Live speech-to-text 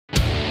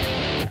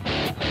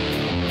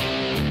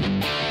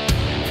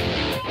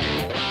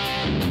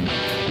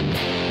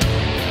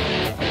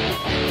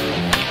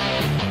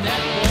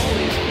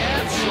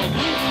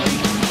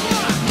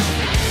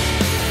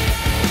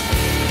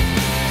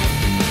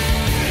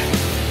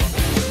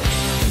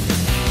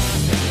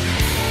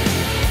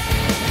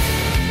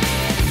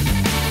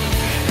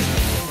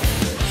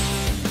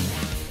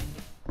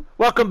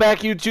Welcome back,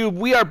 YouTube.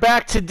 We are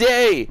back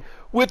today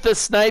with the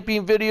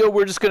sniping video.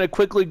 We're just going to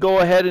quickly go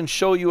ahead and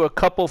show you a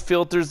couple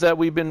filters that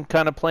we've been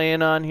kind of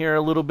playing on here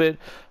a little bit.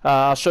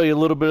 I'll show you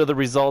a little bit of the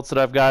results that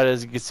I've got.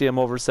 As you can see, I'm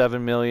over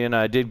 7 million.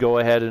 I did go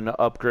ahead and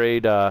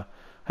upgrade.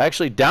 I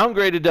actually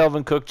downgraded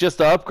Delvin Cook just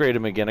to upgrade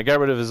him again. I got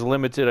rid of his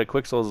limited. I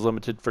quick sold his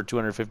limited for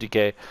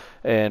 250K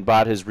and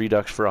bought his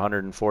Redux for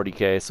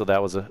 140K. So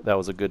that was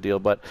a good deal.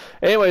 But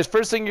anyways,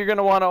 first thing you're going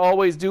to want to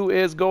always do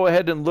is go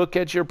ahead and look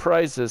at your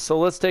prices. So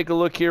let's take a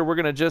look here. We're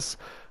going to just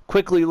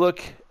quickly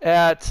look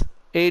at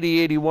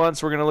 80-81.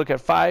 So we're going to look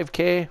at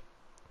 5K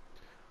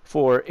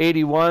for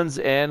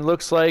 81s, and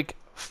looks like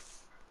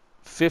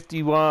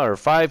 51 or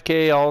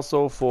 5K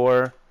also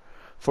for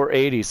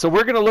 80. So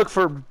we're going to look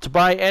to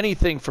buy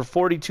anything for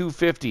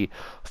 42.50.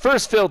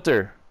 First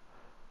filter,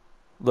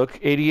 look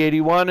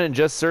 80-81 and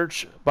just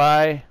search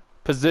by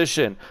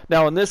position.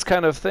 Now in this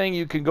kind of thing,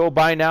 you can go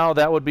buy now,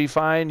 that would be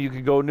fine. You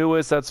can go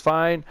newest, that's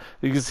fine.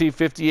 You can see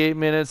 58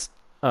 minutes.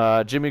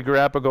 Jimmy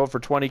Garoppolo for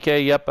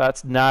 20K. Yep,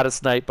 that's not a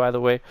snipe, by the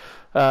way.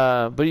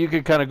 But you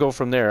can kind of go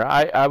from there.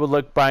 I would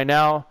look buy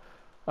now.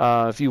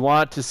 If you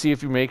want to see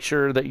if you make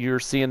sure that you're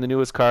seeing the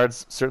newest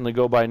cards, certainly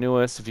go by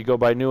newest. If you go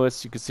by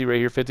newest, you can see right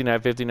here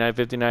 59, 59,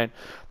 59.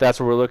 That's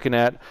what we're looking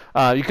at.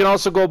 You can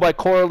also go by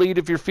core elite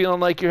if you're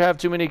feeling like you have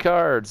too many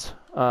cards,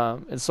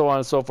 and so on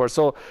and so forth.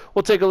 So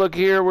we'll take a look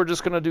here. We're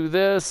just going to do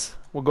this.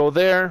 We'll go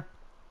there.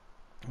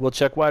 We'll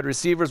check wide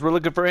receivers. We're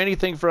looking for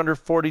anything for under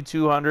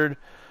 4,200,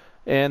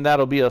 and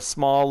that'll be a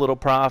small little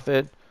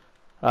profit.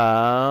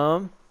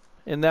 And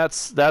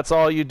that's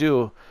all you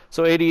do.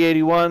 So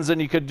 80-81s,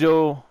 and you could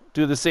do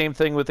the same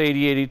thing with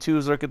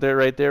 80-82s. Look at that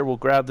right there. We'll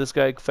grab this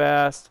guy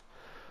fast.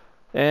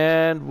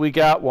 And we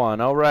got one.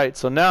 All right.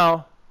 So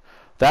now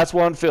that's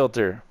one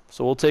filter.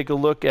 So we'll take a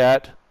look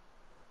at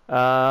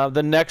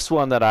the next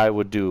one that I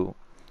would do.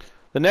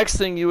 The next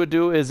thing you would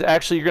do is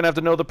actually you're going to have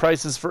to know the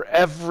prices for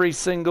every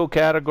single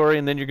category.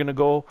 And then you're going to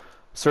go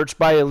search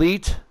by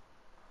elite.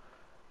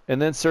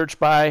 And then search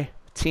by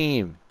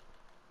team.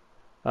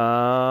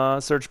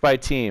 Search by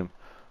team.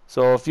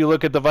 So if you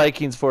look at the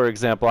Vikings, for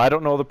example, I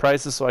don't know the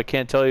prices, so I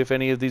can't tell you if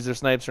any of these are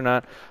snipes or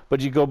not.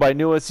 But you go by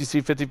newest, you see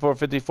 54,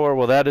 54.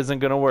 Well, that isn't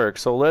going to work.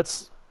 So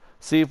let's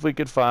see if we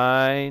could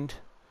find.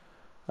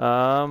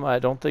 I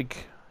don't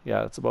think.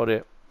 Yeah, that's about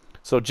it.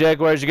 So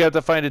Jaguars, you got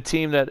to find a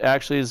team that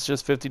actually is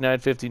just 59,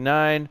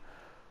 59.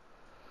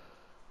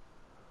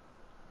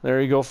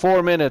 There you go.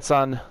 4 minutes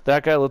on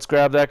that guy. Let's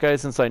grab that guy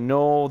since I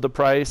know the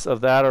price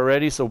of that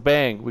already. So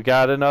bang, we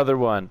got another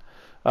one.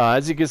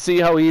 As you can see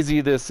how easy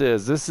this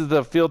is. This is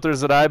the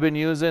filters that I've been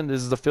using.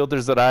 This is the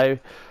filters that I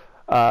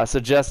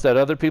suggest that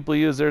other people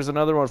use. There's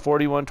another one,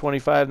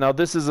 41.25. Now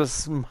this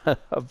is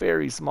a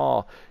very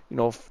small,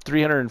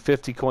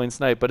 350 coin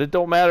snipe, but it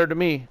don't matter to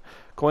me.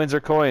 Coins are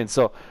coins.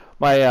 So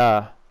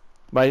my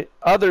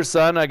other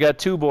son, I got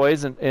two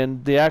boys,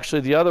 and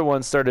the other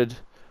one started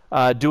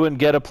doing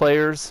get-a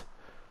players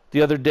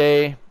the other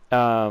day.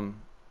 I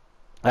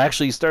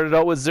actually started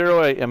out with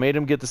 0. I made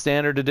him get the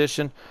standard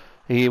edition.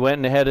 He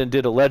went ahead and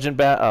did a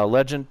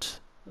legend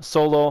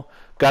solo,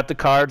 got the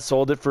card,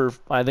 sold it for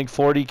I think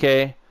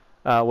 40K,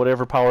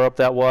 whatever power up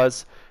that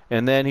was,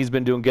 and then he's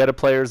been doing get-a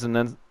players and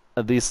then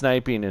these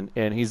sniping,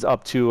 and he's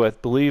up to I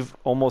believe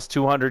almost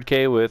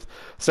 200K with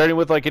starting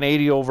with like an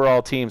 80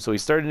 overall team. So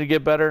he's starting to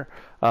get better.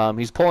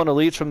 He's pulling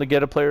elites from the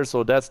get-a players,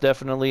 so that's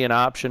definitely an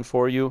option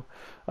for you.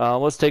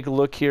 Let's take a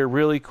look here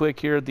really quick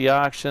here at the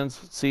auctions.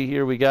 Let's see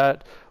here we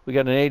got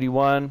an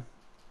 81.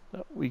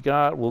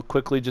 We'll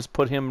quickly just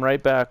put him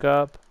right back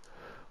up.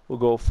 We'll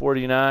go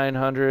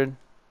 4,900.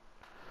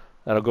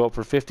 That'll go up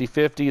for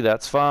 50-50.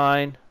 That's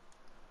fine.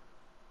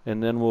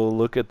 And then we'll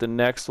look at the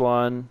next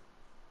one,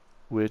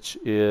 which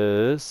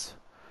is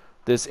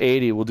this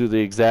 80. We'll do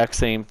the exact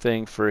same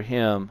thing for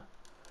him,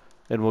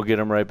 and we'll get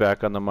him right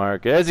back on the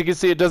market. As you can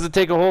see, it doesn't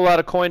take a whole lot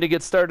of coin to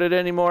get started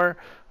anymore.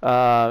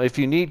 If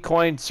you need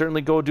coin, certainly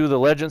go do the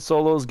legend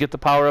solos, get the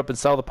power up, and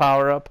sell the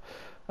power up.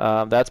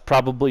 That's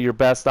probably your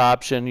best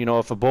option.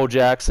 If a Bo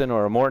Jackson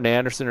or a Morton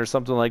Anderson or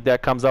something like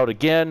that comes out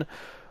again,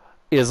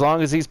 as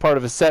long as he's part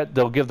of a set,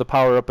 they'll give the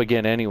power up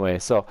again anyway.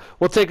 So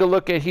we'll take a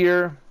look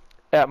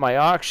at my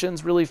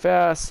auctions really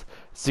fast.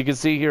 So you can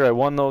see here, I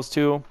won those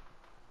two.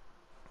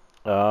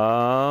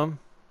 And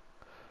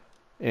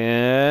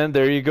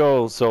there you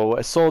go. So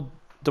I sold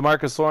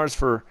DeMarcus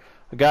Lawrence I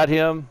got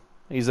him.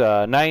 He's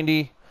a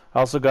 90. I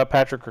also got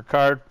Patrick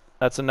Ricard.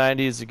 That's a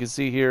 90. As you can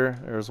see here,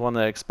 there's one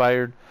that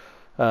expired.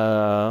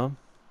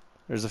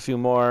 There's a few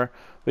more,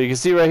 but you can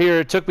see right here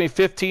it took me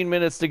 15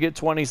 minutes to get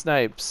 20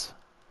 snipes.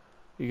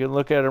 You can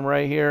look at them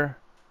right here,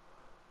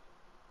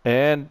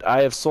 and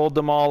I have sold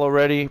them all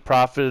already,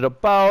 profited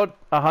about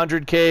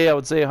 100K. I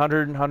would say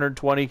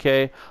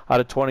 120K out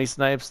of 20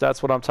 snipes.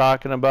 That's what I'm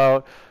talking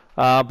about.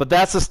 But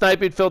that's the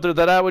sniping filter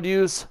that I would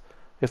use.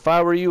 If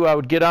I were you, I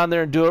would get on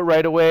there and do it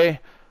right away.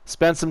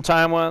 Spend some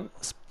time on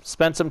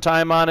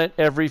it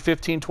every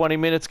 15-20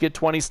 minutes. Get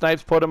 20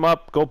 snipes, put them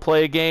up, go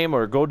play a game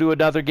or go do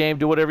another game,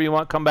 do whatever you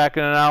want, come back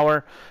in an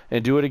hour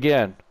and do it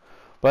again.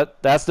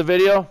 But that's the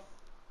video.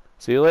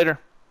 See you later.